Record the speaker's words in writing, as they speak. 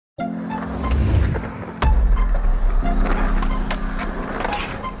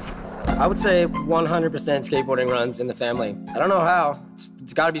I would say 100% skateboarding runs in the family. I don't know how.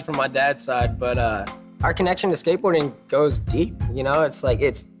 It's got to be from my dad's side, but our connection to skateboarding goes deep. You know, it's like,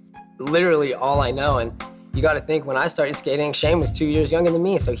 it's literally all I know. And you got to think, when I started skating, Shane was 2 years younger than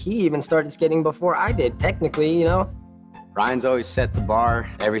me, so he even started skating before I did, technically, you know? Ryan's always set the bar.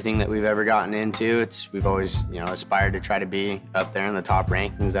 Everything that we've ever gotten into, we've always, you know, aspired to try to be up there in the top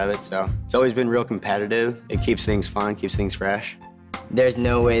rankings of it. So it's always been real competitive. It keeps things fun, keeps things fresh. There's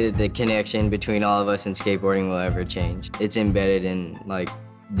no way that the connection between all of us and skateboarding will ever change. It's embedded in, like,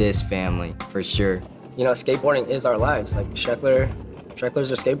 this family, for sure. You know, skateboarding is our lives. Like, Shecklers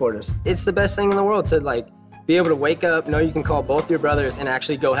are skateboarders. It's the best thing in the world to, like, be able to wake up, know you can call both your brothers and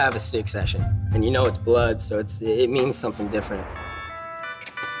actually go have a sick session. And you know it's blood, so it means something different.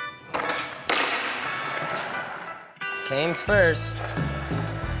 Kane's first.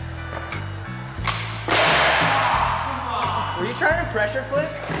 Were you trying to pressure flip?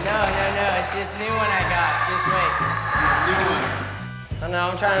 No, it's this new one I got. Just wait. New one. I don't know, I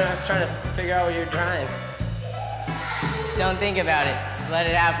was trying to figure out what you're trying. Just don't think about it. Just let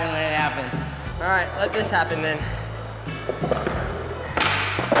it happen when it happens. All right, let this happen then.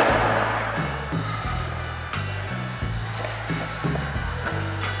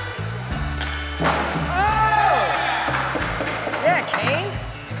 Oh! Yeah, Kane.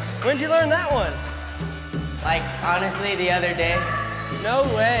 When'd you learn that one? Like, honestly, the other day. No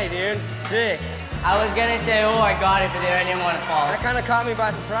way, dude. Sick. I was gonna say, oh, I got it, but then I didn't want to fall. That kind of caught me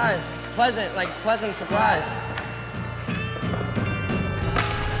by surprise. Pleasant surprise.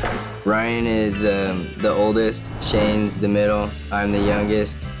 Ryan is the oldest, Shane's the middle, I'm the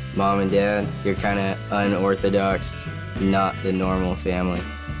youngest. Mom and Dad, you're kind of unorthodox, not the normal family.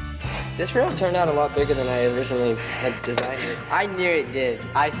 This rail turned out a lot bigger than I originally had designed it. I knew it did.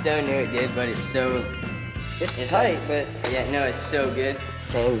 I so knew it did, but it's tight, but yeah, no, it's so good.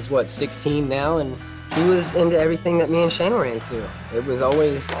 Kane's, what, 16 now, and he was into everything that me and Shane were into. It was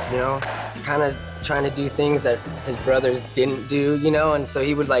always, you know, kind of trying to do things that his brothers didn't do, you know, and so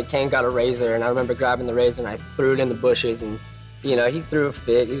he would, like, Kane got a razor, and I remember grabbing the razor and I threw it in the bushes, and, you know, he threw a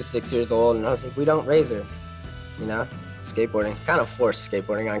fit. He was 6 years old, and I was like, we don't razor, you know? Skateboarding. Kind of forced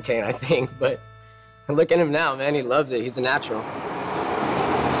skateboarding on Kane, I think, but look at him now, man. He loves it. He's a natural.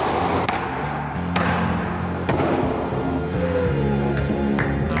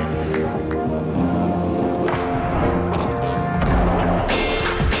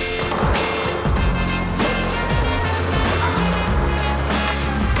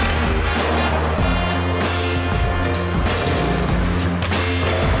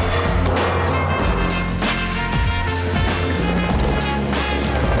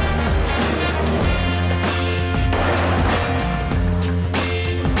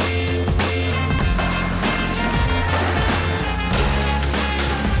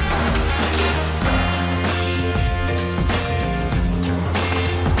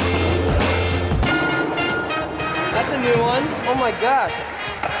 Oh my God.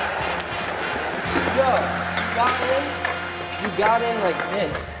 Yo, you got in like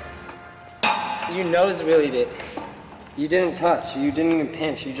this. You nose wheelied it. You didn't touch, you didn't even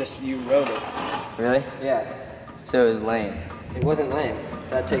pinch, you rode it. Really? Yeah. So it was lame. It wasn't lame.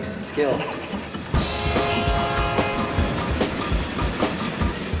 That takes skill.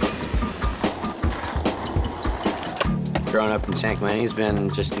 Growing up in San Clemente's been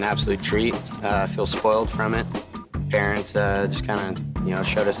just an absolute treat. I feel spoiled from it. Parents just kind of, you know,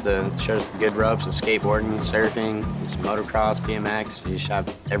 showed us the good ropes of skateboarding, surfing, some motocross, BMX. We just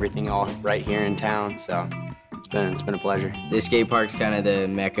have everything all right here in town, so it's been a pleasure. The skate park's kind of the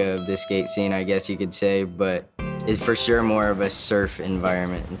mecca of the skate scene, I guess you could say, but it's for sure more of a surf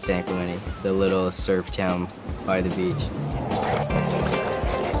environment in San Clemente, the little surf town by the beach.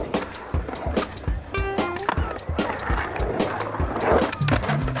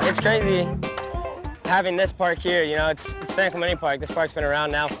 It's crazy having this park here. You know, it's San Clemente Park. This park's been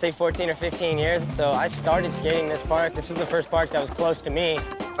around now, say 14 or 15 years. So I started skating this park. This was the first park that was close to me.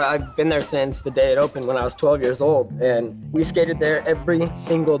 I've been there since the day it opened when I was 12 years old, and we skated there every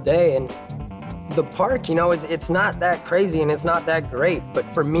single day. And the park, you know, it's not that crazy and it's not that great,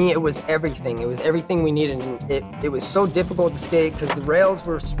 but for me, it was everything. It was everything we needed. And it was so difficult to skate because the rails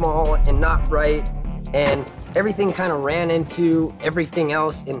were small and not right, and everything kind of ran into everything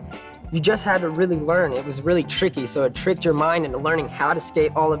else, and you just had to really learn. It was really tricky, so it tricked your mind into learning how to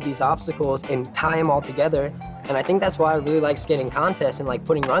skate all of these obstacles and tie them all together. And I think that's why I really like skating contests and like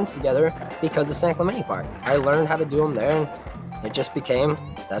putting runs together, because of San Clemente Park. I learned how to do them there, and it just became,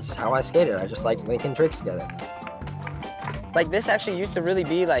 that's how I skated. I just liked linking tricks together. Like, this actually used to really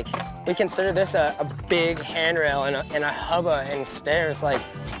be like, we consider this a big handrail and a hubba and stairs. Like,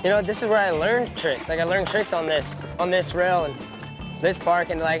 you know, this is where I learned tricks. Like I learned tricks on this rail and this park,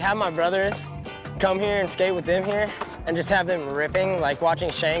 and like have my brothers come here and skate with them here and just have them ripping, like watching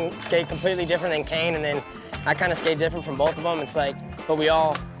Shane skate completely different than Kane, and then I kind of skate different from both of them. It's like, but we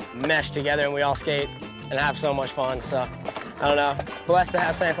all mesh together and we all skate and have so much fun. So I don't know, blessed to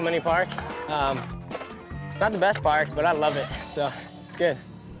have San Clemente Park. It's not the best park, but I love it, so it's good.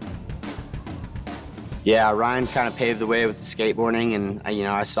 Yeah, Ryan kind of paved the way with the skateboarding, and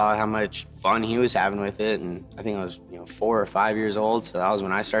I saw how much fun he was having with it, and I think I was 4 or 5 years old, so that was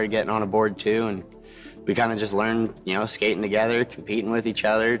when I started getting on a board too, and we kind of just learned, skating together, competing with each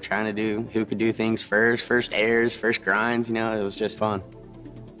other, trying to do who could do things first airs, first grinds, it was just fun.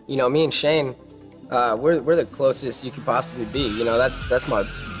 Me and Shane, we're the closest you could possibly be. That's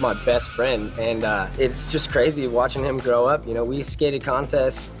my best friend, and it's just crazy watching him grow up. We skated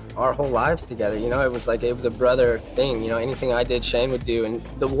contests our whole lives together. It was a brother thing. Anything I did, Shane would do, and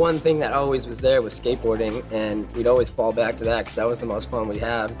the one thing that always was there was skateboarding, and we'd always fall back to that because that was the most fun we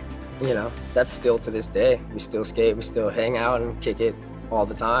had. That's still to this day. We still skate, we still hang out and kick it all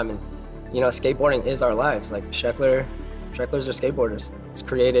the time, and skateboarding is our lives. Like Shecklers are skateboarders. It's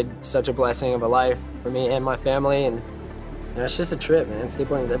created such a blessing of a life for me and my family, and it's just a trip, man.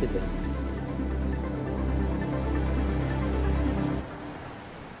 Skateboarding is everything.